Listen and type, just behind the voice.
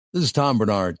This is Tom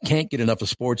Bernard. Can't get enough of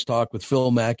sports talk with Phil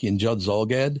Mackey and Judd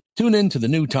Zolgad? Tune in to the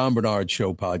new Tom Bernard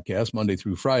Show podcast Monday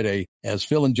through Friday as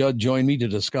Phil and Judd join me to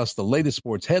discuss the latest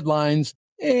sports headlines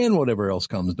and whatever else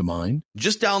comes to mind.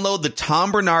 Just download the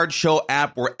Tom Bernard Show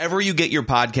app wherever you get your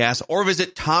podcasts or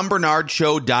visit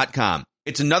tombernardshow.com.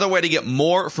 It's another way to get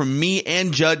more from me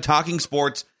and Judd talking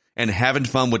sports and having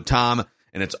fun with Tom,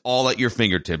 and it's all at your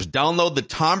fingertips. Download the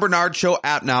Tom Bernard Show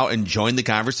app now and join the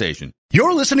conversation.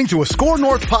 You're listening to a Score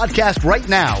North podcast right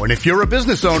now, and if you're a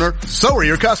business owner, so are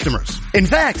your customers. In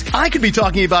fact, I could be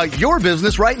talking about your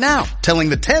business right now, telling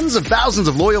the tens of thousands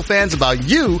of loyal fans about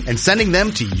you and sending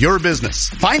them to your business.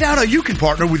 Find out how you can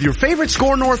partner with your favorite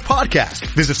Score North podcast.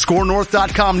 Visit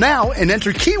scorenorth.com now and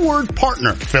enter keyword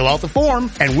partner. Fill out the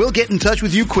form, and we'll get in touch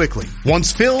with you quickly.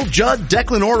 Once Phil, Judd,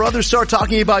 Declan, or others start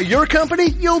talking about your company,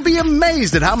 you'll be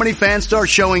amazed at how many fans start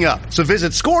showing up. So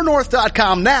visit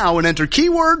scorenorth.com now and enter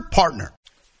keyword partner.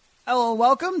 Hello and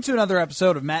welcome to another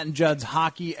episode of Matt and Judd's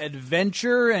Hockey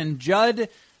Adventure. And Judd,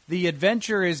 the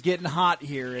adventure is getting hot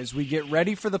here as we get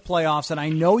ready for the playoffs. And I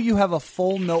know you have a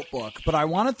full notebook, but I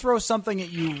want to throw something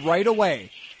at you right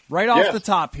away, right off the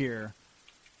top here.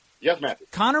 Yes, Matt.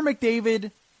 Connor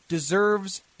McDavid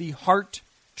deserves the Hart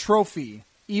Trophy,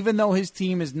 even though his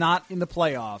team is not in the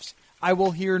playoffs. I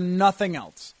will hear nothing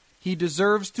else. He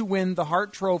deserves to win the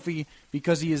Hart Trophy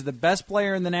because he is the best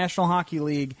player in the National Hockey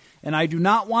League, and I do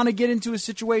not want to get into a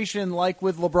situation like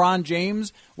with LeBron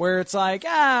James where it's like,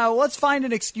 let's find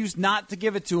an excuse not to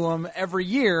give it to him every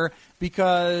year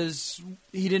because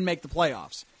he didn't make the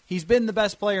playoffs. He's been the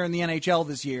best player in the NHL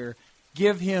this year.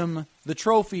 Give him the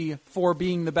trophy for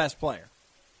being the best player.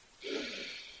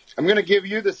 I'm going to give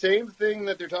you the same thing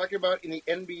that they're talking about in the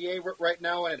NBA right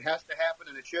now, and it has to happen,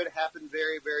 and it should happen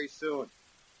very, very soon.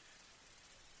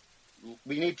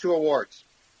 We need 2 awards.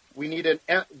 We need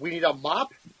a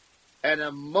mop and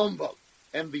a Mumbo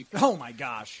MVP. Oh my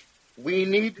gosh! We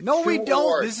need no, 2 we don't.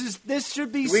 Awards. This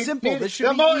should be simple. This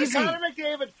should be easy. Connor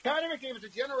McDavid's a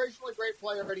generationally great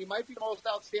player, and he might be the most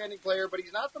outstanding player, but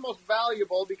he's not the most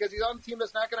valuable because he's on a team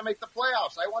that's not going to make the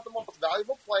playoffs. I want the most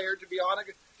valuable player to be on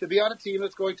a team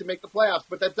that's going to make the playoffs,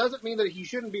 but that doesn't mean that he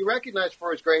shouldn't be recognized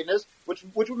for his greatness, which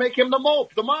would make him the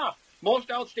mop.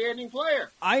 Most outstanding player.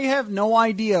 I have no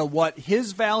idea what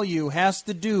his value has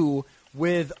to do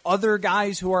with other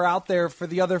guys who are out there for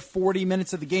the other 40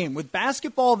 minutes of the game. With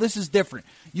basketball, this is different.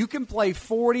 You can play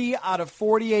 40 out of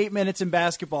 48 minutes in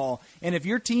basketball, and if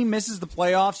your team misses the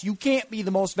playoffs, you can't be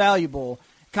the most valuable.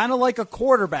 Kind of like a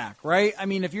quarterback, right? I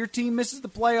mean, if your team misses the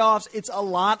playoffs, it's a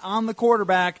lot on the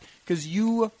quarterback because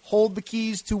you hold the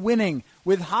keys to winning.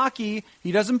 With hockey,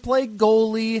 he doesn't play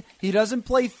goalie. He doesn't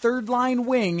play third-line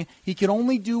wing. He can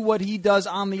only do what he does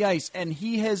on the ice, and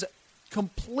he has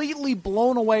completely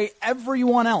blown away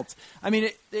everyone else. I mean,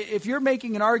 if you're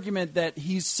making an argument that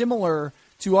he's similar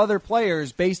to other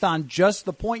players based on just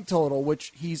the point total,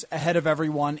 which he's ahead of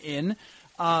everyone in,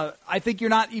 I think you're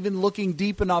not even looking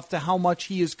deep enough to how much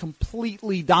he is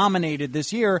completely dominated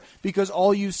this year because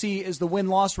all you see is the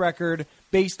win-loss record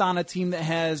based on a team that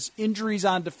has injuries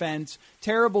on defense,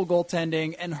 terrible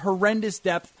goaltending, and horrendous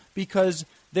depth because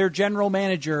their general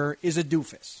manager is a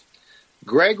doofus.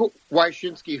 Greg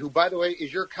Wyshynski, who, by the way,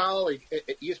 is your colleague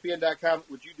at ESPN.com,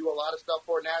 which you do a lot of stuff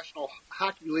for, National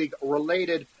Hockey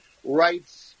League-related,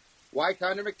 writes why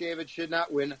Connor McDavid should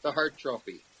not win the Hart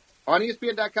Trophy on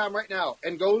ESPN.com right now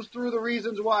and goes through the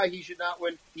reasons why he should not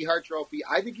win the Hart Trophy.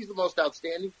 I think he's the most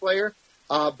outstanding player,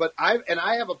 but I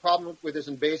have a problem with this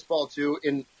in baseball too,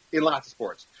 in lots of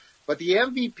sports. But the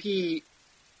MVP,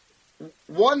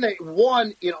 one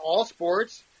in all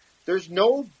sports, there's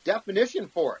no definition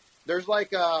for it. There's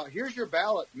like, here's your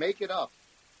ballot, make it up.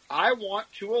 I want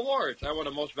 2 awards. I want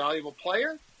a most valuable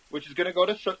player, which is going to go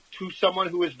to someone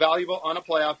who is valuable on a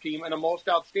playoff team, and a most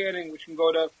outstanding, which can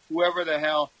go to whoever the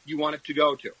hell you want it to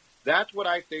go to. That's what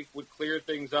I think would clear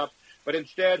things up. But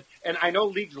instead, and I know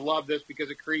leagues love this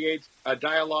because it creates a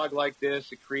dialogue like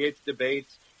this. It creates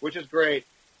debates, which is great.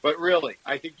 But really,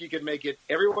 I think you can make it,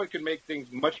 everyone can make things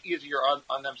much easier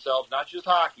on themselves, not just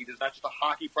hockey. There's not just a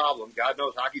hockey problem. God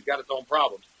knows hockey's got its own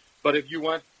problems. But if you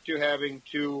went to having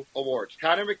 2 awards,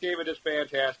 Connor McDavid is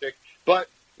fantastic, but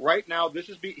right now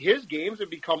his games have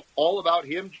become all about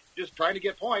him just trying to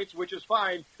get points, which is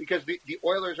fine because the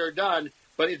Oilers are done,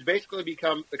 but it's basically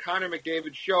become the Connor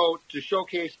McDavid show to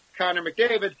showcase Connor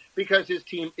McDavid because his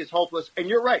team is hopeless. And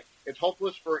you're right, it's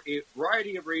hopeless for a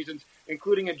variety of reasons,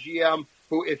 including a GM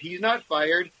who, if he's not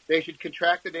fired, they should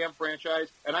contract the damn franchise,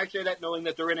 and I say that knowing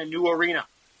that they're in a new arena.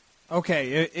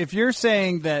 Okay, if you're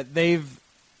saying that they've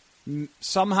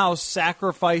somehow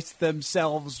sacrificed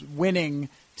themselves winning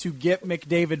to get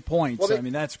McDavid points. I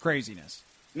mean, that's craziness.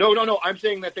 No. I'm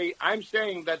saying that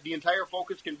the entire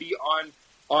focus can be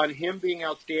on him being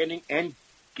outstanding and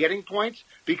getting points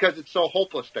because it's so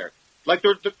hopeless there. Like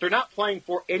they're not playing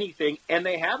for anything, and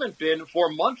they haven't been for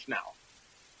months now.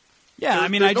 Yeah, I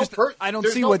mean, I don't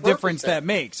see what difference that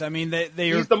makes. I mean,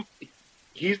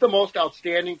 he's the most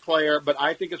outstanding player, but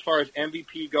I think as far as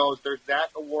MVP goes, that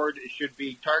award should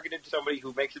be targeted to somebody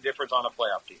who makes a difference on a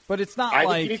playoff team. But it's not I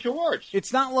think he needs awards.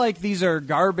 It's not like these are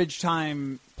garbage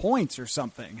time points or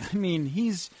something. I mean,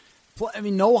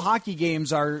 no hockey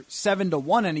games are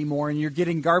 7-1 anymore, and you're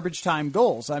getting garbage time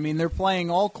goals. I mean, they're playing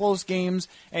all close games,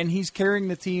 and he's carrying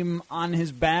the team on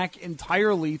his back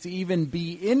entirely to even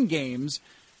be in games.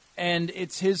 And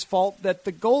it's his fault that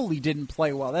the goalie didn't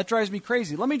play well. That drives me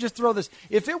crazy. Let me just throw this.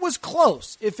 If it was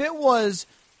close, if it was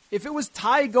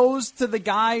tie goes to the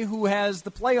guy who has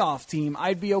the playoff team,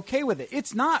 I'd be okay with it.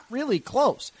 It's not really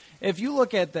close. If you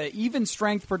look at the even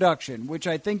strength production, which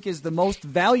I think is the most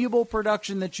valuable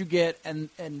production that you get and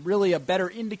really a better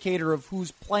indicator of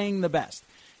who's playing the best,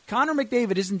 Connor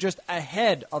McDavid isn't just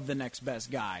ahead of the next best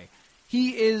guy.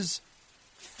 He is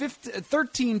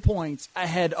 13 points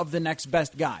ahead of the next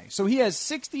best guy. So he has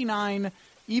 69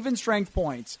 even strength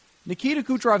points. Nikita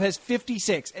Kucherov has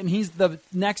 56, and he's the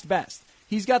next best.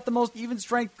 He's got the most even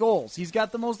strength goals. He's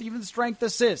got the most even strength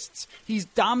assists. He's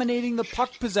dominating the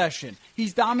puck possession.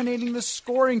 He's dominating the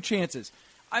scoring chances.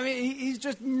 I mean, he's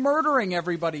just murdering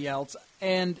everybody else,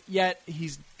 and yet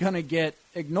he's going to get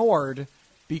ignored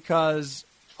because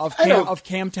of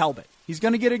Cam Talbot. He's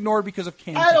going to get ignored because of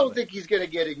Cam Talbot. I don't think he's going to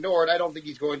get ignored. I don't think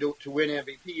he's going to win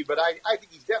MVP, but I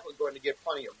think he's definitely going to get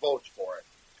plenty of votes for it.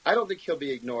 I don't think he'll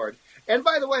be ignored. And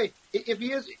by the way, if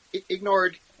he is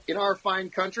ignored in our fine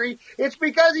country, it's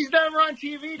because he's never on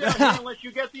TV down here unless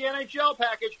you get the NHL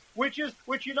package, which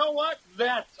you know what?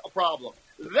 That's a problem.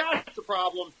 That's the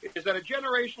problem, is that a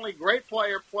generationally great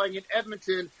player playing in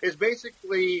Edmonton is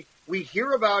basically, we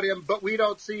hear about him, but we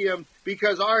don't see him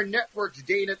because our networks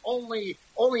deem it only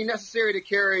necessary to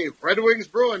carry Red Wings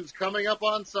Bruins coming up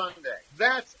on Sunday.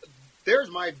 There's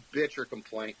my bitch or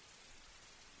complaint.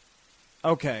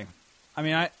 Okay. I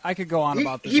mean, I could go on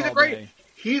about this all day.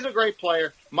 He's a great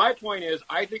player. My point is,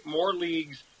 I think more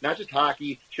leagues, not just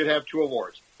hockey, should have two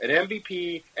awards, an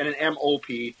MVP and an MOP.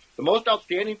 The most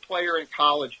outstanding player in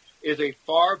college is a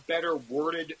far better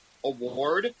worded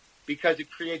award because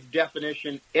it creates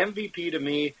definition. MVP to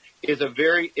me is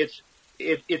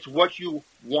it's what you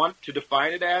want to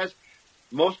define it as.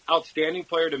 Most outstanding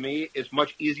player to me is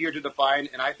much easier to define,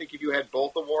 and I think if you had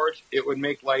both awards, it would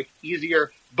make life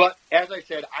easier. But as I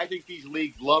said, I think these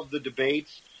leagues love the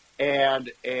debates,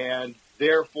 and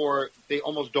therefore they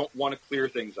almost don't want to clear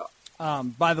things up.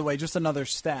 By the way, just another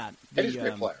stat. He's a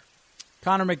great player.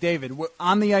 Connor McDavid,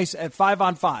 on the ice at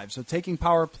 5-on-5, so taking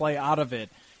power play out of it,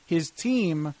 his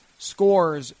team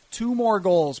scores 2 more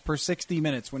goals per 60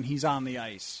 minutes when he's on the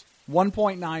ice.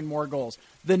 1.9 more goals.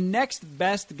 The next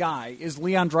best guy is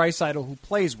Leon Draisaitl, who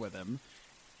plays with him.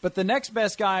 But the next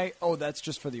best guy, that's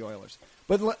just for the Oilers.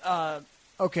 But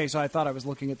okay, so I thought I was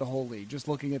looking at the whole league, just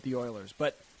looking at the Oilers.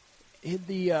 But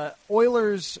the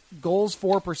Oilers' goals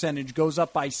for percentage goes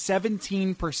up by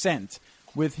 17%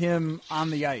 with him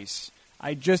on the ice.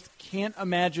 I just can't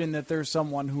imagine that there's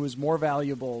someone who is more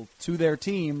valuable to their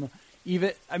team.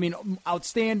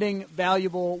 Outstanding,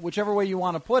 valuable, whichever way you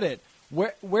want to put it.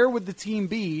 Where would the team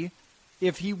be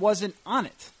if he wasn't on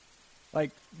it?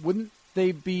 Like, wouldn't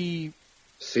they be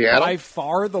Seattle? By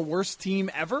far the worst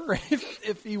team ever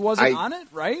if he wasn't on it,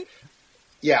 right?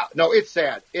 Yeah, no, it's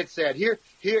sad. It's sad. Here,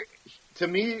 to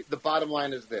me, the bottom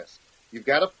line is this. You've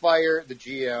got to fire the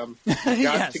GM. You've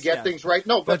got to get things right.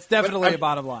 No, that's definitely a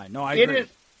bottom line. No, I agree.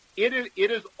 It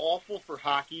is awful for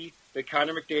hockey that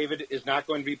Connor McDavid is not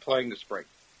going to be playing this spring.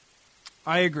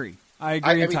 I agree. I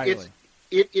agree entirely.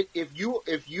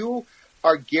 If you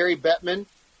are Gary Bettman,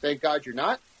 thank God you're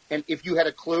not. And if you had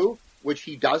a clue, which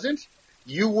he doesn't,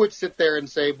 you would sit there and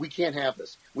say, we can't have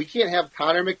this. We can't have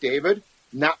Connor McDavid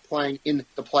not playing in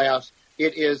the playoffs.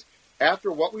 It is,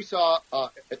 after what we saw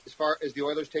as far as the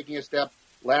Oilers taking a step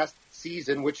last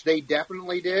season, which they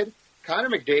definitely did, Connor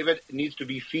McDavid needs to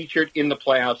be featured in the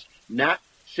playoffs, not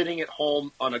sitting at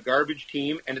home on a garbage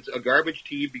team. And it's a garbage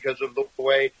team because of the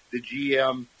way the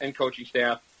GM and coaching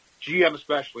staff, GM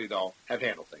especially, though, have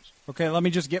handled things. Okay, let me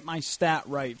just get my stat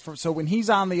right. So when he's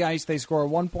on the ice, they score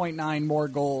 1.9 more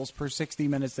goals per 60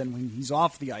 minutes than when he's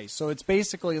off the ice. So it's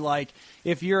basically like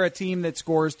if you're a team that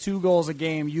scores 2 goals a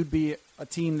game, you'd be a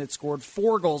team that scored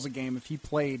 4 goals a game if he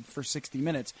played for 60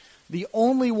 minutes. The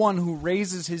only one who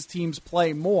raises his team's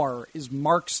play more is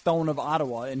Mark Stone of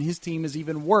Ottawa, and his team is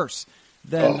even worse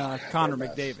than Connor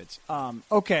McDavid's.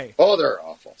 Okay. Oh, they're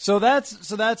awful. So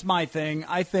that's my thing.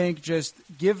 I think just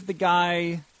give the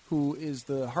guy who is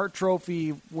the Hart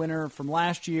Trophy winner from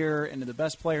last year and the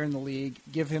best player in the league,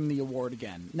 give him the award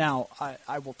again. Now,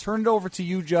 I will turn it over to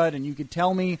you, Judd, and you can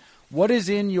tell me what is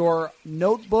in your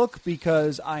notebook,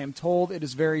 because I am told it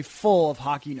is very full of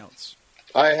hockey notes.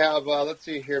 I have, let's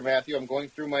see here, Matthew. I'm going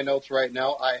through my notes right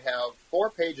now. I have 4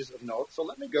 pages of notes, so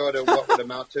let me go to what would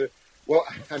amount to, well,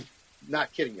 I'm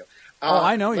not kidding you.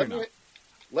 I know you're not.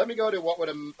 Let me go to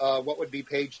what would be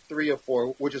page 3 of 4,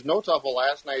 which is notes off of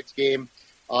last night's game.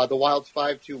 The Wild's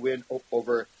 5-2 win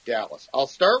over Dallas. I'll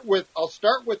start with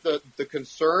the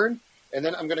concern, and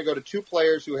then I'm going to go to 2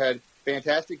 players who had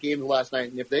fantastic games last night.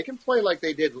 And if they can play like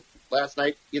they did last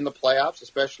night in the playoffs,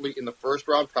 especially in the first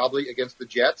round, probably against the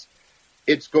Jets,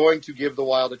 it's going to give the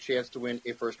Wild a chance to win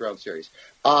a first round series.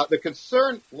 The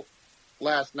concern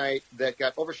last night that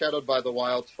got overshadowed by the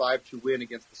Wild's 5-2 win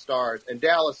against the Stars, and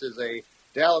Dallas is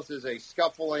a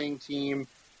scuffling team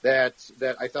that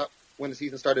I thought, when the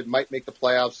season started, might make the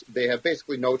playoffs. They have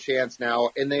basically no chance now,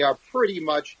 and they are pretty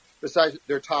much, besides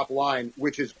their top line,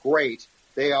 which is great,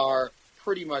 they are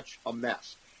pretty much a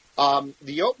mess.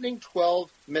 The opening 12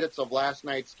 minutes of last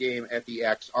night's game at the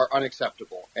X are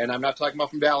unacceptable, and I'm not talking about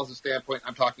from Dallas' standpoint,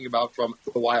 I'm talking about from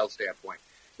the Wild standpoint.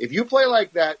 If you play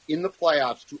like that in the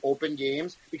playoffs to open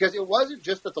games, because it wasn't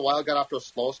just that the Wild got off to a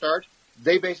slow start,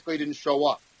 they basically didn't show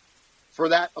up for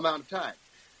that amount of time.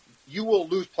 You will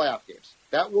lose playoff games.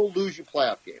 That will lose you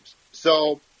playoff games.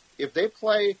 So if they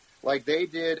play like they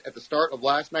did at the start of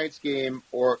last night's game,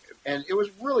 and it was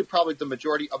really probably the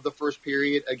majority of the first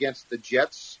period against the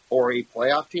Jets or a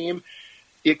playoff team,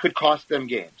 it could cost them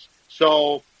games.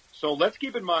 So let's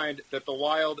keep in mind that the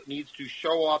Wild needs to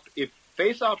show up. If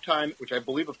face-off time, which I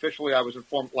believe officially I was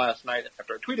informed last night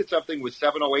after I tweeted something, was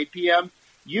 7:08 p.m.,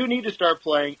 you need to start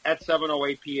playing at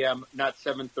 7:08 p.m., not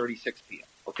 7:36 p.m.,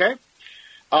 okay?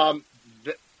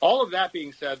 All of that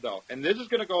being said, though, and this is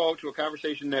going to go to a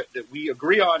conversation that we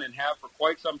agree on and have for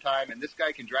quite some time, and this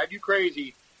guy can drive you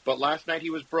crazy, but last night he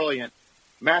was brilliant.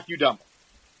 Matthew Dumba.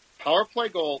 Power play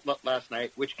goal last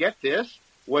night, which, get this,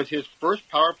 was his first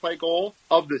power play goal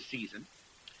of the season.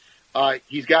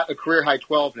 He's got a career-high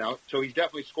 12 now, so he's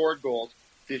definitely scored goals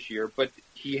this year, but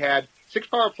he had 6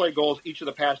 power play goals each of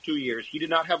the past 2 years. He did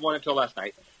not have one until last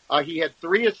night. He had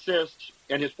 3 assists,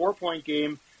 and his 4-point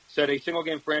game set a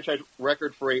single-game franchise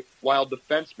record for a Wild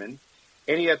defenseman,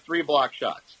 and he had 3 block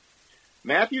shots.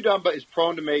 Matthew Dumba is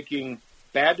prone to making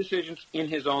bad decisions in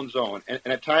his own zone, and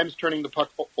at times turning the puck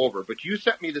over. But you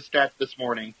sent me the stat this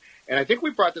morning, and I think we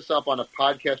brought this up on a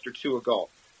podcast or 2 ago.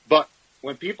 But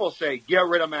when people say, get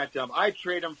rid of Matt Dumba, I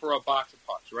trade him for a box of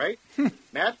pucks, right?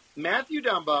 Matthew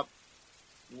Dumba,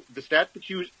 the stat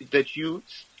that you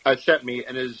sent me,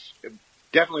 and is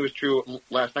definitely was true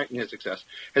last night in his success,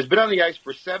 has been on the ice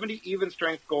for 70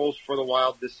 even-strength goals for the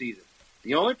Wild this season.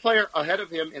 The only player ahead of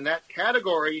him in that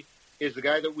category is the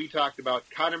guy that we talked about,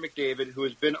 Connor McDavid, who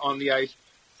has been on the ice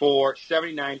for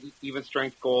 79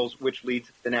 even-strength goals, which leads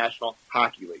the National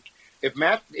Hockey League. If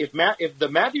the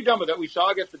Matthew Dumba that we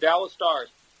saw against the Dallas Stars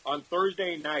on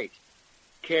Thursday night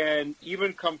can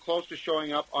even come close to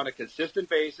showing up on a consistent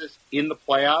basis in the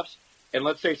playoffs, and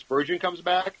let's say Spurgeon comes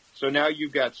back, so now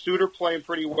you've got Suter playing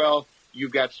pretty well,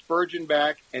 you've got Spurgeon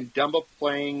back, and Dumba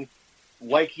playing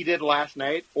like he did last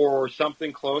night or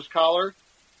something close, Collar.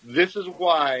 This is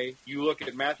why you look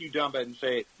at Matthew Dumba and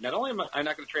say, not only am I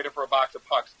not going to trade him for a box of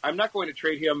pucks, I'm not going to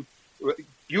trade him.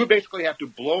 You would basically have to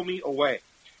blow me away,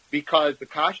 because the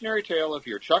cautionary tale if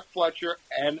you're Chuck Fletcher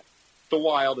and the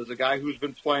Wild is a guy who's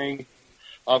been playing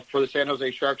for the San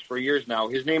Jose Sharks for years now.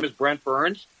 His name is Brent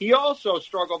Burns. He also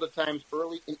struggled at times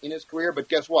early in his career, but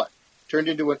guess what? Turned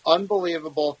into an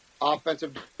unbelievable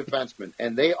offensive defenseman,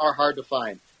 and they are hard to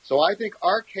find. So I think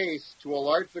our case, to a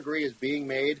large degree, is being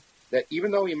made that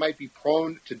even though he might be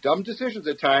prone to dumb decisions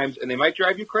at times, and they might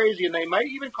drive you crazy, and they might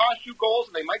even cost you goals,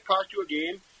 and they might cost you a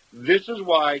game, this is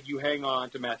why you hang on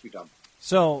to Matthew Dumba.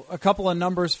 So a couple of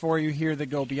numbers for you here that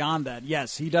go beyond that.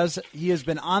 Yes, he does. He has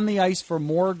been on the ice for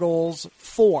more goals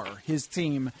for his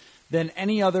team than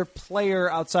any other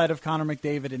player outside of Connor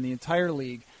McDavid in the entire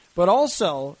league. But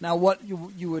also, now what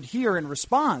you would hear in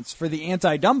response for the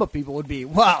anti-Dumba people would be,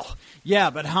 well,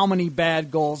 yeah, but how many bad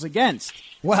goals against?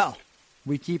 Well,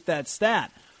 we keep that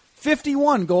stat.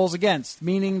 51 goals against,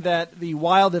 meaning that the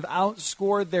Wild have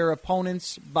outscored their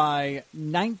opponents by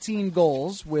 19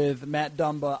 goals with Matt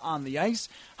Dumba on the ice.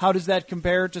 How does that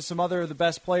compare to some other of the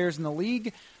best players in the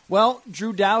league? Well,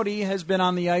 Drew Doughty has been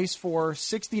on the ice for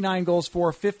 69 goals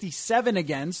for, 57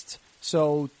 against,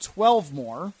 so 12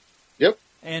 more. Yep.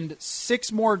 and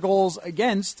 6 more goals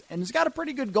against, and has got a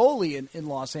pretty good goalie in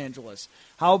Los Angeles.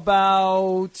 How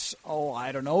about,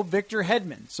 Victor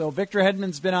Hedman? So Victor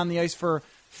Hedman's been on the ice for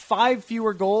 5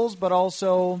 fewer goals, but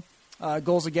also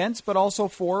goals against, but also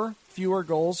 4 fewer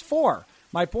goals for.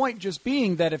 My point just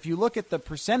being that if you look at the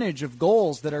percentage of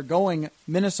goals that are going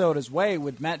Minnesota's way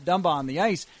with Matt Dumba on the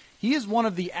ice, he is one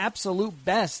of the absolute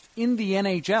best in the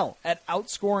NHL at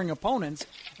outscoring opponents.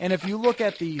 And if you look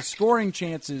at the scoring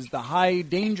chances, the high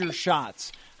danger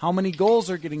shots, how many goals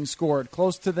are getting scored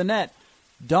close to the net,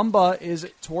 Dumba is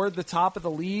toward the top of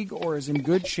the league or is in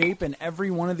good shape in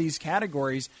every one of these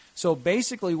categories. So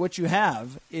basically what you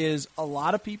have is a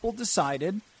lot of people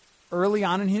decided early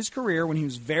on in his career when he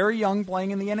was very young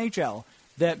playing in the NHL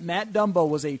that Matt Dumba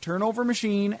was a turnover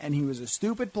machine and he was a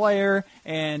stupid player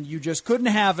and you just couldn't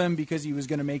have him because he was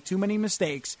going to make too many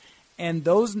mistakes. And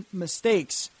those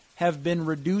mistakes have been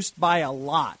reduced by a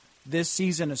lot this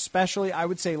season, especially I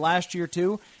would say last year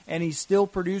too, and he's still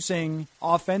producing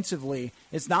offensively.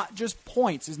 It's not just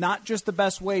points. It's not just the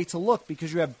best way to look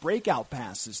because you have breakout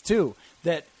passes too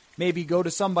that maybe go to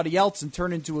somebody else and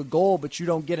turn into a goal, but you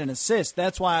don't get an assist.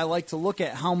 That's why I like to look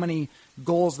at how many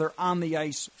goals they're on the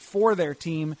ice for their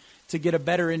team to get a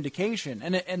better indication.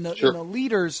 And the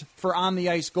leaders for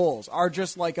on-the-ice goals are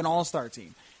just like an all-star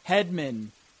team. Hedman,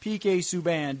 P.K.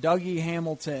 Subban, Dougie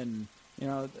Hamilton,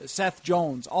 Seth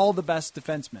Jones, all the best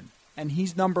defensemen. And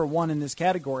he's number 1 in this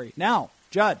category. Now,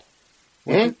 Judd,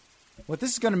 what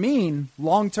this is going to mean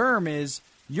long-term is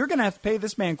you're going to have to pay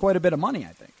this man quite a bit of money,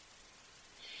 I think.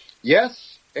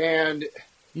 Yes, and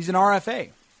he's an RFA.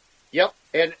 Yep,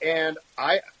 and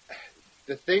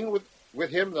the thing with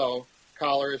him though,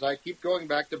 Collar, is I keep going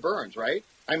back to Burns, right?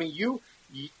 I mean,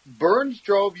 Burns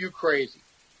drove you crazy,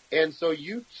 and so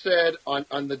you said on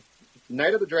the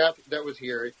night of the draft that was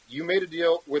here, you made a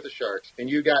deal with the Sharks, and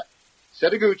you got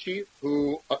Setaguchi,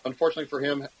 who unfortunately for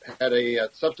him had a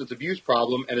substance abuse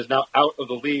problem and is now out of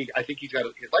the league. I think he's got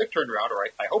his life turned around, or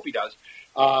I hope he does,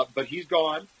 but he's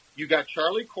gone. You got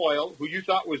Charlie Coyle, who you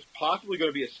thought was possibly going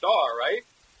to be a star, right?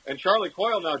 And Charlie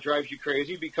Coyle now drives you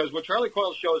crazy because when Charlie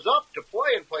Coyle shows up to play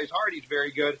and plays hard, he's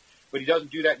very good, but he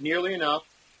doesn't do that nearly enough.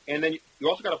 And then you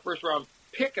also got a first-round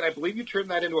pick, and I believe you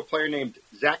turned that into a player named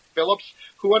Zach Phillips,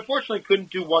 who unfortunately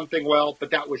couldn't do one thing well,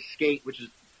 but that was skate, which is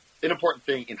an important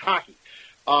thing in hockey.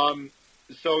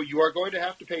 So you are going to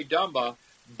have to pay Dumba,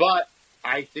 but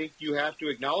I think you have to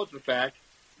acknowledge the fact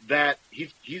that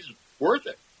he's worth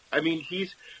it. I mean,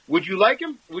 would you like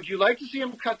to see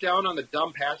him cut down on the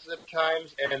dumb passes at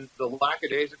times and the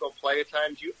lackadaisical play at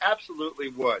times? You absolutely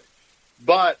would.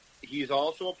 But he's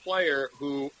also a player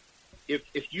who,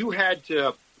 if you had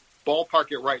to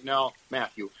ballpark it right now,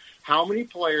 Matthew, how many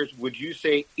players would you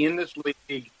say in this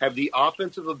league have the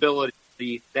offensive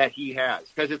ability that he has?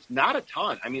 Because it's not a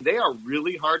ton. I mean, they are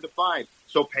really hard to find.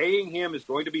 So paying him is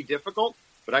going to be difficult,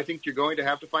 but I think you're going to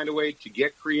have to find a way to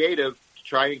get creative to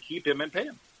try and keep him and pay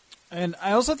him. And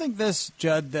I also think this,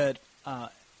 Judd, that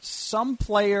some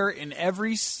player in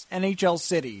every NHL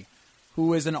city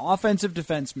who is an offensive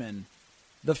defenseman,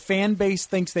 the fan base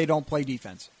thinks they don't play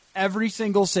defense. Every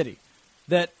single city.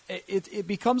 That it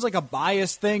becomes like a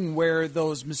biased thing where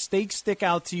those mistakes stick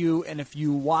out to you, and if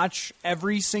you watch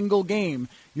every single game,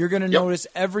 you're going to notice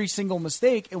every single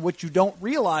mistake. And what you don't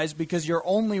realize, because you're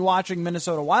only watching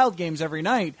Minnesota Wild games every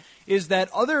night, is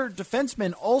that other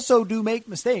defensemen also do make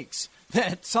mistakes.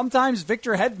 That sometimes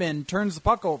Victor Hedman turns the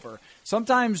puck over.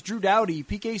 Sometimes Drew Doughty,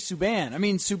 P.K. Subban. I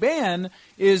mean, Subban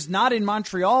is not in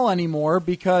Montreal anymore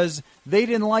because they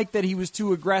didn't like that he was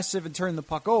too aggressive and turned the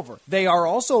puck over. They are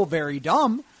also very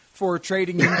dumb for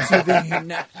trading him to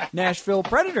the Nashville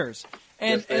Predators.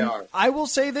 And, yes, and I will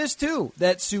say this, too,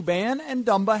 that Subban and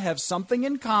Dumba have something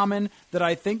in common that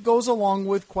I think goes along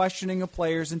with questioning a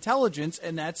player's intelligence,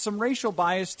 and that's some racial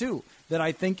bias, too, that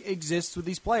I think exists with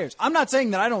these players. I'm not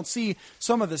saying that I don't see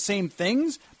some of the same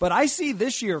things, but I see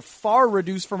this year far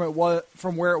reduced from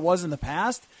where it was in the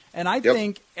past, and I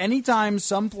think anytime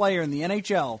some player in the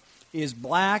NHL is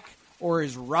black or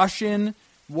is Russian,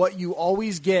 what you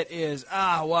always get is,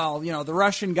 the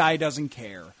Russian guy doesn't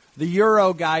care. The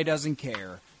Euro guy doesn't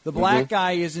care. The black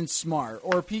guy isn't smart.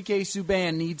 Or P.K.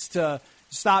 Subban needs to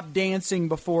stop dancing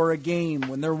before a game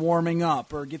when they're warming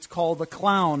up, or gets called a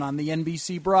clown on the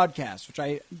NBC broadcast, which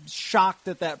I'm shocked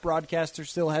that broadcaster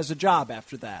still has a job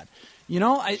after that.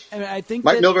 I think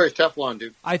Mike Milbury's Teflon,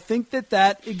 dude. I think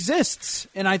that exists,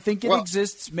 and I think it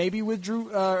exists maybe with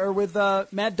Drew or with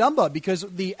Matt Dumba, because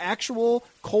the actual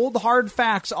cold hard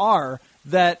facts are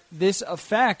that this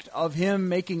effect of him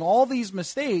making all these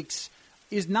mistakes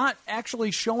is not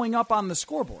actually showing up on the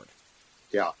scoreboard.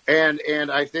 Yeah,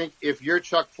 and I think if you're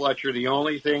Chuck Fletcher, the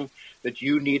only thing that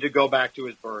you need to go back to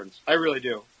is Burns. I really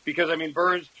do, because I mean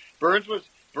Burns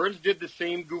did the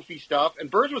same goofy stuff, and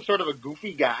Burns was sort of a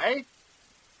goofy guy,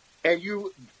 and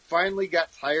you finally got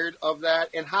tired of that.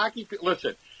 And hockey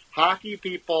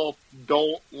people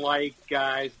don't like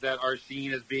guys that are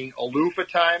seen as being aloof at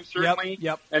times, certainly.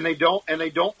 Yep. And they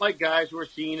don't like guys who are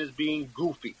seen as being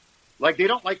goofy. Like, they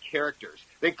don't like characters.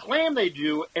 They claim they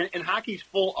do, and hockey's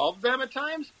full of them at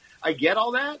times. I get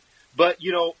all that. But,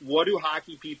 you know, what do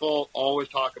hockey people always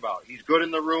talk about? He's good in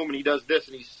the room, and he does this,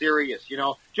 and he's serious. You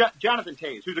know, Jonathan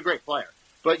Toews, who's a great player.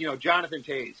 But, you know, Jonathan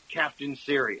Toews, Captain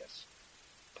Serious.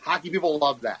 Hockey people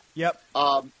love that. Yep.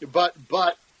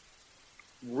 But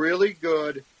really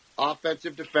good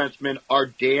offensive defensemen are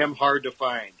damn hard to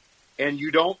find. And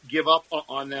you don't give up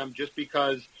on them just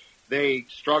because they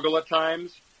struggle at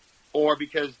times or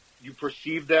because you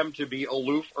perceive them to be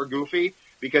aloof or goofy.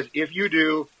 Because if you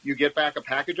do, you get back a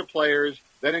package of players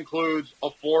that includes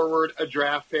a forward, a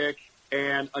draft pick,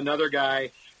 and another guy.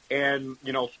 And,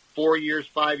 you know, 4 years,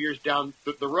 5 years down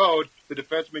the road, the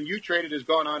defenseman you traded has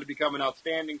gone on to become an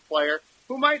outstanding player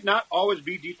who might not always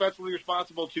be defensively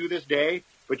responsible to this day.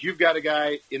 But you've got a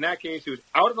guy, in that case, who's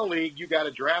out of the league. You've got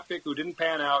a draft pick who didn't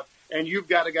pan out. And you've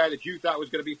got a guy that you thought was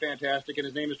going to be fantastic, and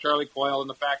his name is Charlie Coyle, and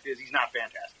the fact is he's not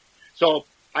fantastic. So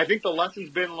I think the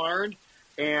lesson's been learned.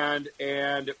 And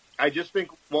I just think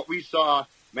what we saw,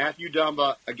 Matthew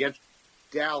Dumba against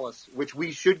Dallas, which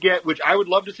we should get, which I would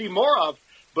love to see more of,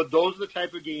 but those are the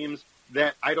type of games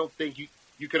that I don't think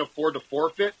you can afford to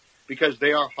forfeit because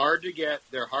they are hard to get,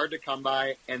 they're hard to come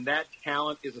by, and that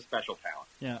talent is a special talent.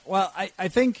 Yeah, well, I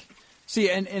think, see,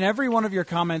 in every one of your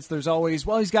comments, there's always,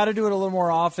 well, he's got to do it a little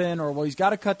more often, or, well, he's got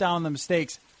to cut down on the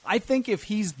mistakes. I think if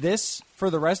he's this for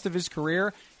the rest of his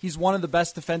career, he's one of the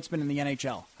best defensemen in the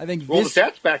NHL. I think. Well, the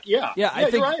stats back, yeah. I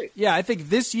think, you're right. Yeah, I think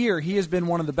this year he has been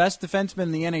one of the best defensemen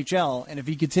in the NHL, and if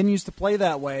he continues to play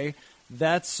that way,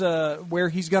 that's where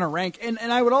he's going to rank. And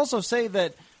I would also say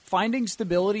that finding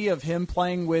stability of him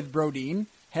playing with Brodin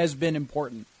has been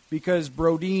important because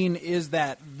Brodin is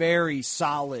that very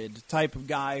solid type of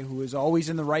guy who is always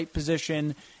in the right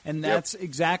position, and that's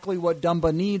exactly what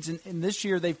Dumba needs. And this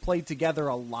year they've played together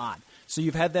a lot. So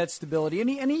you've had that stability.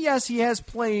 And he has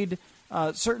played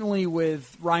certainly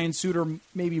with Ryan Suter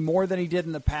maybe more than he did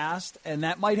in the past, and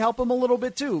that might help him a little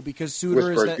bit too because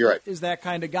Suter is that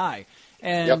kind of guy.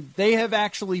 And they have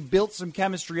actually built some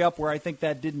chemistry up where I think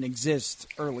that didn't exist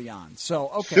early on. So,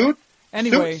 okay.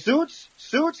 Anyway.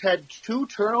 Suits had 2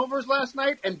 turnovers last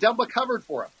night, and Dumba covered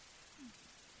for him.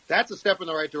 That's a step in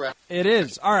the right direction. It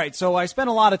is. All right, so I spent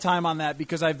a lot of time on that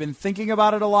because I've been thinking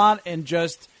about it a lot, and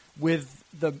just with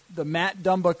the Matt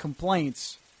Dumba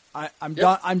complaints, I'm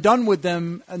done with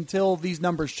them until these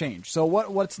numbers change. So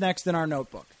what's next in our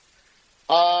notebook?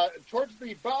 Towards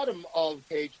the bottom of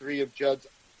page 3 of Judd's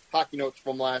hockey notes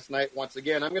from last night, once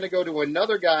again, I'm going to go to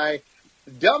another guy.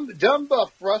 Dumba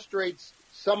frustrates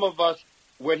some of us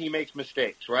when he makes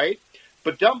mistakes, right?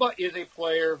 But Dumba is a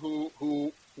player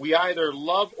who we either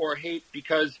love or hate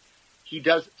because he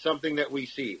does something that we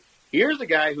see. Here's a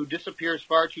guy who disappears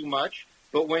far too much,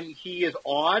 but when he is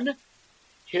on,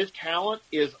 his talent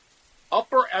is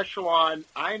upper echelon.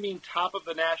 I mean top of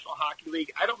the National Hockey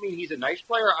League. I don't mean he's a nice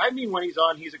player. I mean when he's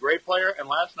on, he's a great player, and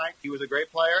last night he was a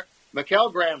great player.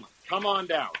 Mikael Granlund, come on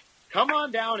down. Come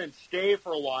on down and stay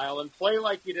for a while and play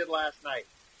like you did last night.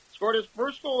 Scored his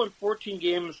first goal in 14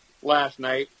 games last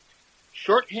night.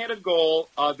 Shorthanded goal.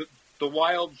 The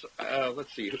Wild's,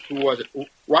 let's see, who was it?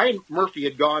 Ryan Murphy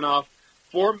had gone off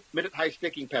 4-minute high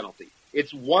sticking penalty.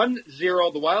 It's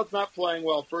 1-0. The Wild's not playing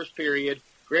well first period.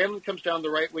 Granlund comes down the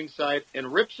right wing side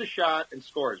and rips a shot and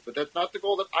scores. But that's not the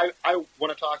goal that I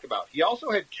want to talk about. He also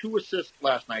had 2 assists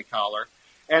last night, Collar.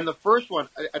 And the first one,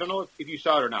 I don't know if you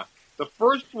saw it or not. The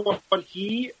first one,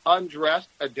 he undressed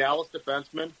a Dallas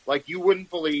defenseman like you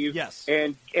wouldn't believe. Yes.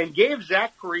 And gave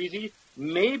Zach Parise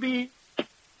maybe,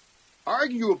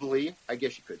 arguably, I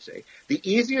guess you could say, the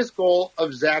easiest goal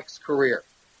of Zach's career.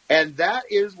 And that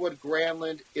is what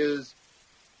Granlund is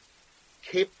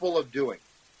capable of doing.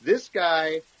 This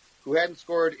guy who hadn't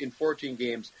scored in 14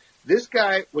 games, this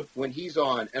guy, when he's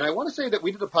on, and I want to say that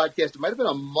we did a podcast, it might have been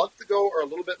a month ago or a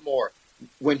little bit more,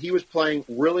 when he was playing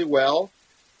really well.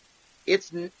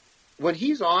 When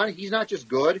he's on, he's not just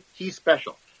good, he's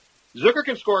special. Zucker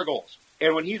can score goals.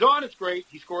 And when he's on, it's great.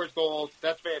 He scores goals.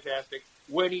 That's fantastic.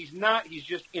 When he's not, he's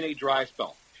just in a dry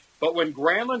spell. But when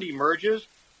Granlund emerges,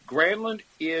 Granlund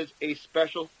is a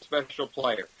special, special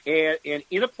player. And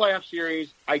in a playoff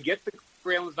series, I get that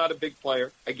Granlund's not a big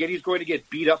player. I get he's going to get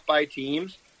beat up by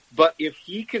teams. But if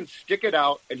he can stick it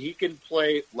out and he can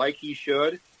play like he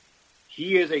should,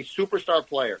 he is a superstar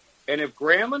player. And if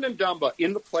Granlund and Dumba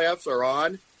in the playoffs are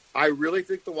on, I really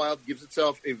think the Wild gives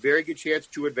itself a very good chance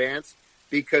to advance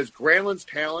because Granlund's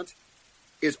talent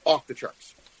is off the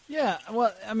charts. Yeah,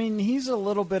 well, I mean, he's a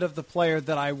little bit of the player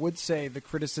that I would say the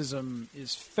criticism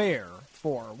is fair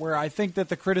for, where I think that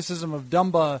the criticism of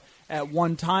Dumba at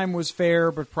one time was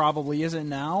fair, but probably isn't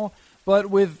now. But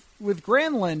with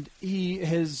Granlund, he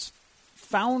has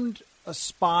found a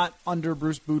spot under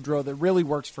Bruce Boudreau that really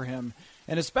works for him,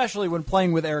 and especially when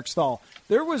playing with Eric Stahl.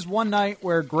 There was one night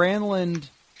where Granlund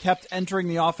kept entering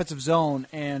the offensive zone,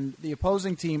 and the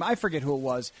opposing team, I forget who it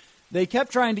was, they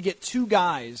kept trying to get two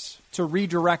guys to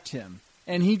redirect him,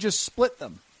 and he just split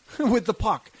them with the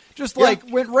puck. Just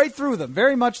went right through them,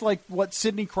 very much like what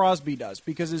Sidney Crosby does,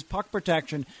 because his puck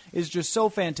protection is just so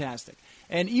fantastic.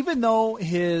 And even though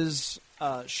his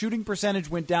shooting percentage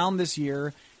went down this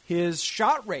year, his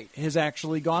shot rate has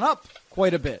actually gone up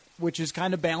quite a bit, which has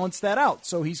kind of balanced that out.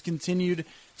 So he's continued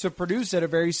to produce at a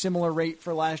very similar rate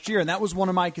for last year, and that was one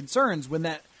of my concerns when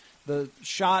the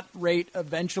shot rate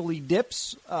eventually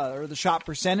dips, or the shot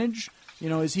percentage,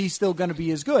 is he still going to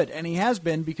be as good? And he has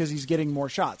been because he's getting more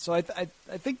shots. So I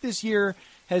think this year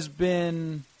has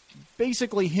been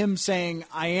basically him saying,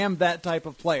 I am that type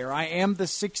of player. I am the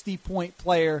 60-point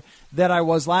player that I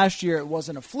was last year. It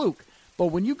wasn't a fluke. But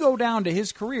when you go down to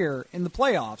his career in the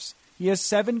playoffs, he has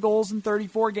 7 goals in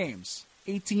 34 games,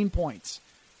 18 points.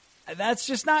 That's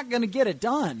just not going to get it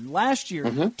done. Last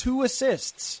year, 2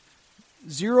 assists.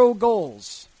 0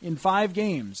 goals in 5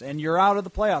 games, and you're out of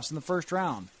the playoffs in the first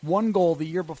round. 1 goal the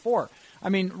year before. I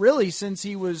mean, really, since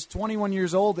he was 21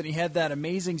 years old and he had that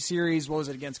amazing series, what was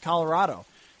it, against Colorado?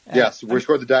 Yes, we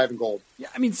scored the diving goal. Yeah,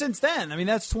 I mean, since then,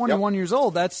 that's 21 years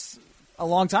old. That's a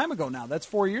long time ago now. That's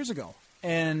 4 years ago.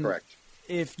 And correct.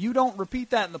 If you don't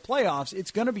repeat that in the playoffs,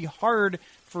 it's going to be hard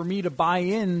for me to buy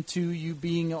into you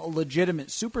being a legitimate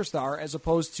superstar as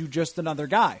opposed to just another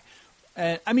guy.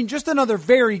 Just another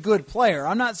very good player.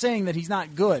 I'm not saying that he's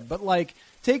not good, but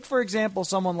take, for example,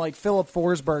 someone like Philip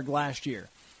Forsberg last year,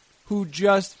 who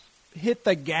just hit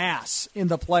the gas in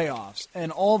the playoffs,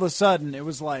 and all of a sudden it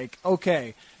was like,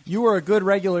 okay, you were a good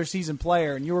regular season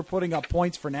player and you were putting up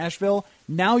points for Nashville.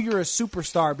 Now you're a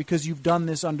superstar because you've done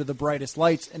this under the brightest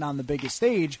lights and on the biggest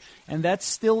stage, and that's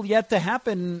still yet to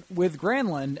happen with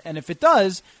Granlund. And if it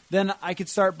does, then I could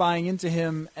start buying into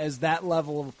him as that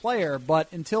level of a player.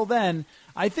 But until then,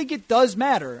 I think it does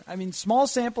matter. I mean, small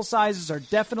sample sizes are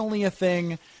definitely a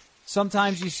thing.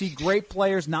 Sometimes you see great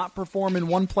players not perform in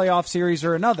one playoff series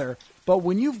or another. But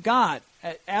when you've got,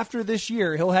 after this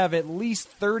year, he'll have at least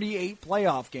 38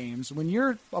 playoff games. When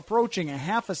you're approaching a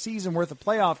half a season worth of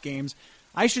playoff games,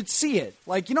 I should see it.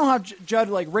 How Judd,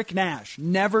 Rick Nash,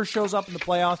 never shows up in the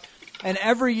playoffs, and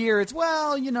every year it's,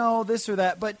 this or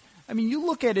that. But, you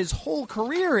look at his whole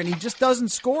career, and he just doesn't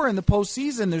score in the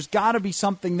postseason. There's got to be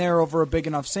something there over a big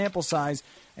enough sample size,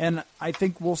 and I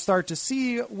think we'll start to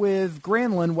see with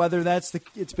Granlund whether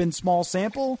it's been small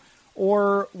sample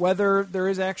or whether there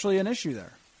is actually an issue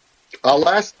there.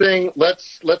 Last thing,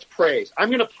 let's praise. I'm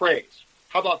going to praise.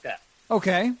 How about that?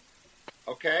 Okay.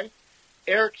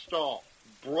 Eric Stahl.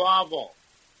 Bravo.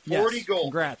 40 yes, goals.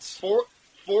 Congrats.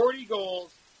 40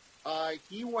 goals.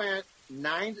 He went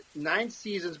nine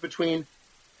seasons between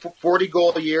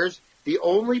 40-goal years. The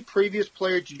only previous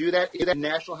player to do that in the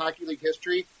National Hockey League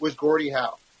history was Gordie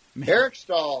Howe. Man. Eric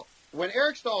Stahl, when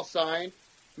Eric Stahl signed,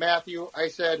 Matthew, I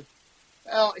said,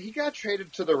 well, he got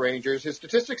traded to the Rangers. His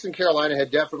statistics in Carolina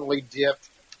had definitely dipped.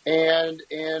 And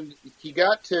he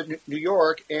got to New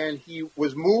York, and he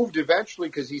was moved eventually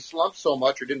because he slumped so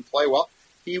much or didn't play well.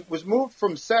 He was moved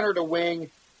from center to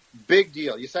wing. Big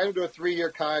deal. You signed him to a 3-year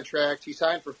contract. He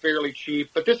signed for fairly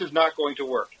cheap, but this is not going to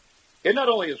work. It not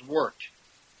only has worked.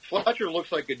 Fletcher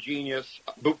looks like a genius.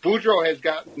 Boudreau has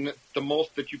gotten the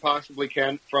most that you possibly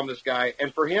can from this guy.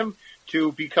 And for him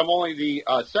to become only the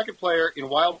second player in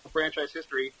Wild franchise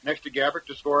history next to Gaborik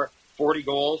to score 40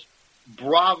 goals,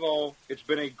 bravo. It's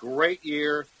been a great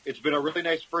year. It's been a really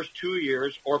nice first 2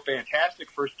 years, or fantastic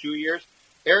first 2 years.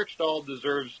 Eric Stahl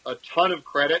deserves a ton of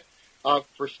credit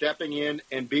for stepping in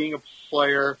and being a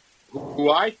player who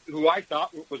I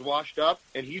thought was washed up,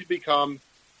 and he's become,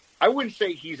 I wouldn't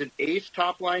say he's an ace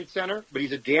top-line center, but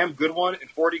he's a damn good one, and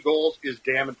 40 goals is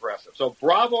damn impressive. So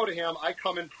bravo to him. I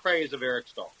come in praise of Eric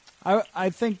Stahl. I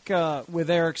think with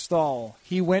Eric Stahl,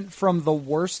 he went from the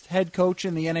worst head coach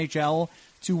in the NHL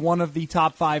to one of the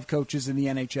top 5 coaches in the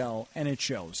NHL, and it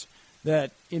shows.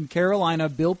 That in Carolina,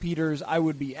 Bill Peters, I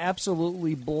would be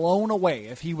absolutely blown away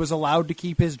if he was allowed to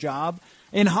keep his job.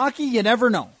 In hockey, you never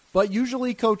know, but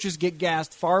usually coaches get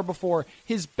gassed far before.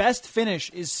 His best finish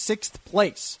is 6th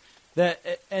place.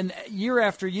 And year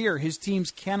after year, his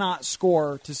teams cannot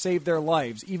score to save their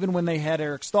lives, even when they had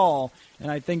Eric Stahl.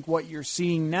 And I think what you're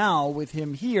seeing now with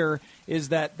him here is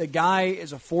that the guy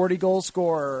is a 40-goal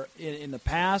scorer in the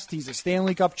past. He's a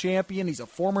Stanley Cup champion. He's a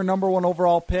former number 1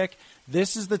 overall pick.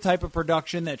 This is the type of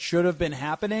production that should have been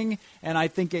happening, and I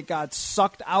think it got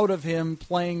sucked out of him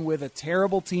playing with a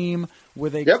terrible team,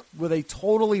 with a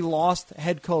totally lost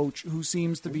head coach who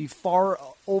seems to be far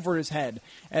over his head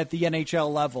at the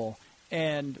NHL level,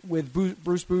 and with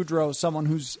Bruce Boudreau, someone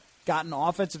who's gotten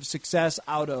offensive success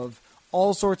out of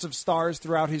all sorts of stars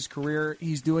throughout his career.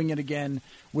 He's doing it again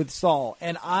with Stahl,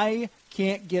 and I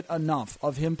can't get enough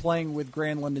of him playing with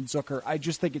Granlund and Zucker. I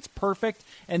just think it's perfect,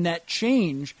 and that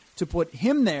change to put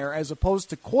him there as opposed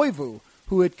to Koivu,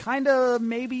 who had kind of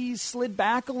maybe slid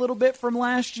back a little bit from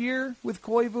last year with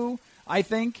Koivu, I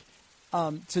think,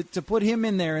 to put him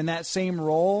in there in that same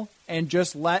role and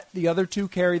just let the other two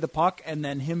carry the puck and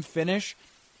then him finish,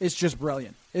 it's just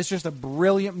brilliant. It's just a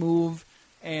brilliant move,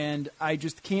 and I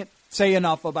just can't say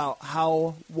enough about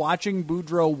how watching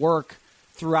Boudreau work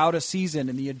throughout a season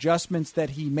and the adjustments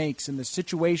that he makes and the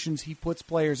situations he puts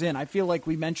players in. I feel like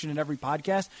we mention in every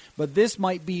podcast, but this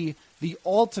might be the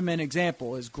ultimate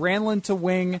example, is Granlund to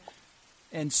wing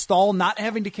and Stahl not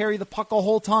having to carry the puck a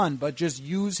whole ton, but just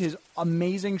use his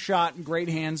amazing shot and great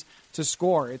hands to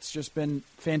score. It's just been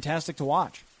fantastic to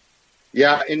watch.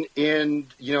 Yeah, and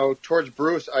towards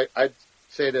Bruce, I'd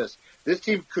say this. This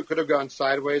team could have gone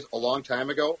sideways a long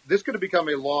time ago. This could have become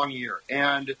a long year,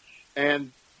 and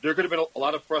there could have been a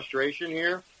lot of frustration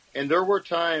here. And there were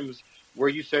times where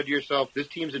you said to yourself, this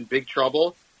team's in big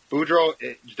trouble. Boudreau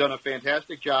has done a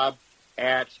fantastic job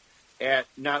at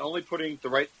not only putting the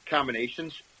right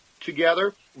combinations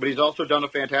together, but he's also done a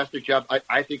fantastic job,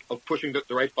 I think, of pushing the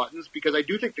right buttons, because I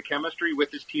do think the chemistry with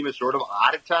this team is sort of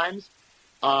odd at times.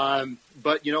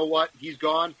 But you know what? He's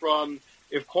gone from,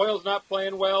 if Coyle's not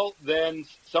playing well, then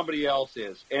somebody else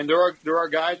is. And there are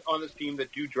guys on this team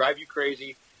that do drive you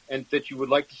crazy and that you would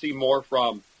like to see more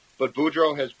from. But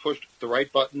Boudreau has pushed the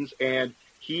right buttons, and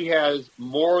he has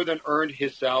more than earned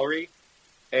his salary.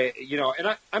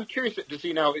 And I'm curious to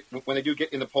see now when they do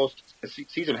get in the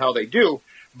postseason how they do.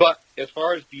 But as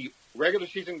far as the regular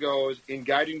season goes, in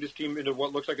guiding this team into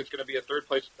what looks like it's going to be a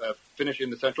third-place finish in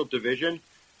the Central Division,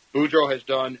 Boudreau has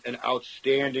done an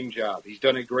outstanding job. He's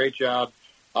done a great job.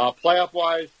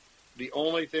 Playoff-wise, the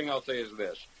only thing I'll say is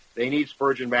this. They need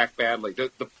Spurgeon back badly.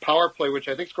 The power play, which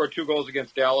I think scored 2 goals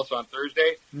against Dallas on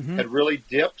Thursday, had really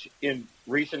dipped in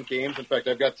recent games. In fact,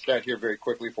 I've got the stat here very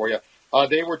quickly for you.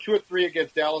 They were 2 of 3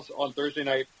 against Dallas on Thursday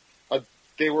night.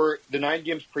 They were, the 9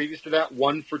 games previous to that,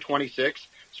 1 for 26.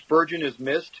 Spurgeon is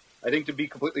missed. I think to be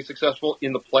completely successful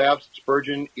in the playoffs,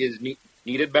 Spurgeon is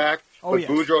needed back. But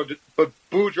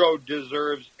Boudreau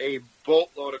deserves a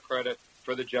boatload of credit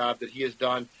for the job that he has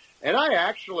done. And I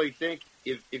actually think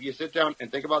if you sit down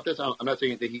and think about this, I'm not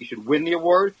saying that he should win the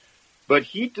award, but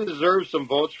he deserves some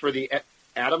votes for the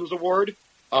Adams Award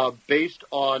based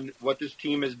on what this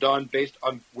team has done, based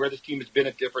on where this team has been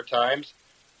at different times.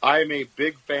 I'm a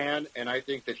big fan, and I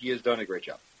think that he has done a great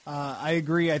job. I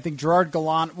agree. I think Gerard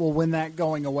Gallant will win that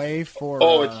going away for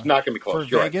it's not going to be close.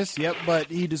 For Vegas. Right. Yep, but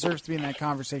he deserves to be in that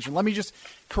conversation. Let me just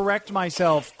correct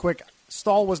myself quick.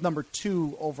 Stahl was number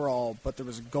 2 overall, but there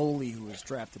was a goalie who was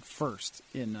drafted first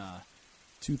in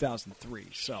 2003.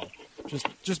 So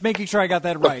just making sure I got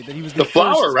that right. That he was the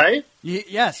Flower, first, right?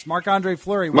 Yes, Marc-Andre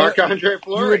Fleury. Marc-Andre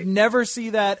Fleury. You would never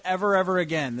see that ever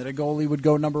again, that a goalie would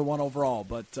go number 1 overall.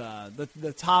 But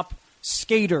the top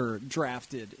skater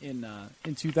drafted in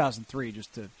 2003,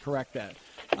 just to correct that.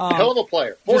 Hell of a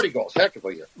player. 40 goals. Heck of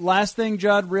a year. Last thing,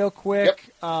 Judd, real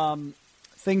quick. Yep.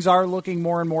 Things are looking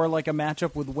more and more like a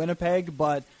matchup with Winnipeg,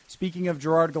 but speaking of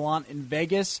Gerard Gallant in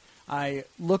Vegas, I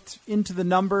looked into the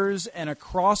numbers, and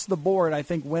across the board, I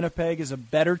think Winnipeg is a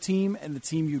better team and the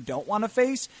team you don't want to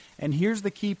face. And here's the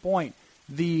key point.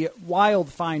 The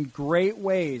Wild find great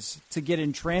ways to get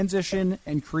in transition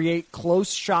and create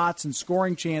close shots and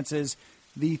scoring chances.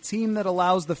 The team that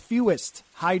allows the fewest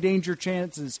high-danger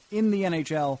chances in the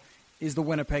NHL is the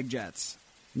Winnipeg Jets.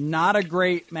 Not a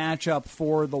great matchup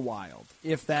for the Wild,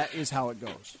 if that is how it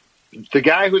goes. The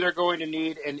guy who they're going to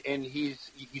need, and he's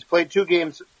played 2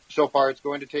 games so far. It's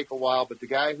going to take a while, but the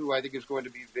guy who I think is going to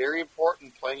be very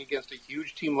important playing against a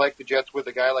huge team like the Jets with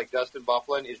a guy like Dustin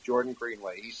Byfuglien is Jordan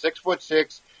Greenway. He's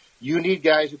 6'6". You need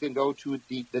guys who can go to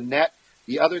the net.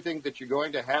 The other thing that you're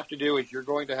going to have to do is you're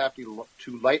going to have to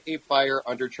light a fire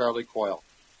under Charlie Coyle.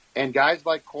 And guys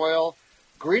like Coyle,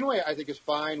 Greenway I think is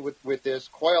fine with this.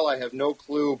 Coyle I have no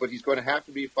clue, but he's going to have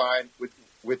to be fine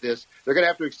with this. They're going to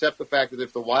have to accept the fact that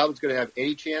if the Wild is going to have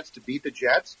any chance to beat the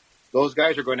Jets, those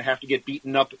guys are going to have to get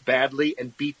beaten up badly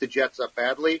and beat the Jets up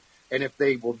badly. And if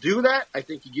they will do that, I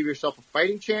think you give yourself a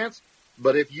fighting chance.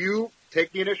 But if you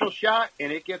take the initial shot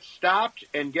and it gets stopped,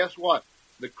 and guess what?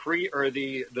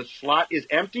 The slot is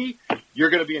empty, you're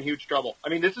going to be in huge trouble. I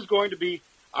mean, this is going to be,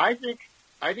 I think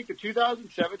the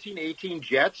 2017-18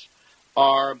 Jets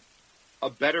are a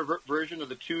better version of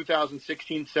the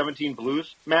 2016-17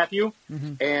 Blues, Matthew.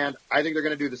 Mm-hmm. And I think they're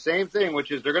going to do the same thing,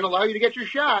 which is they're going to allow you to get your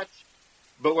shots,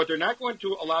 but what they're not going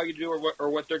to allow you to do, or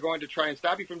what they're going to try and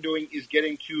stop you from doing, is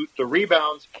getting to the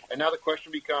rebounds. And now the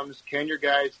question becomes, can your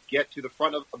guys get to the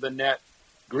front of the net?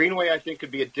 Greenway, I think,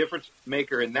 could be a difference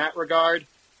maker in that regard.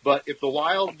 But if the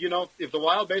Wild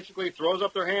basically throws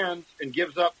up their hands and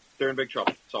gives up, they're in big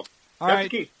trouble. So that's the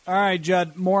key. All right,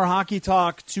 Judd. More hockey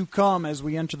talk to come as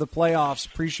we enter the playoffs.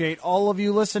 Appreciate all of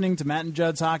you listening to Matt and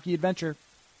Judd's Hockey Adventure.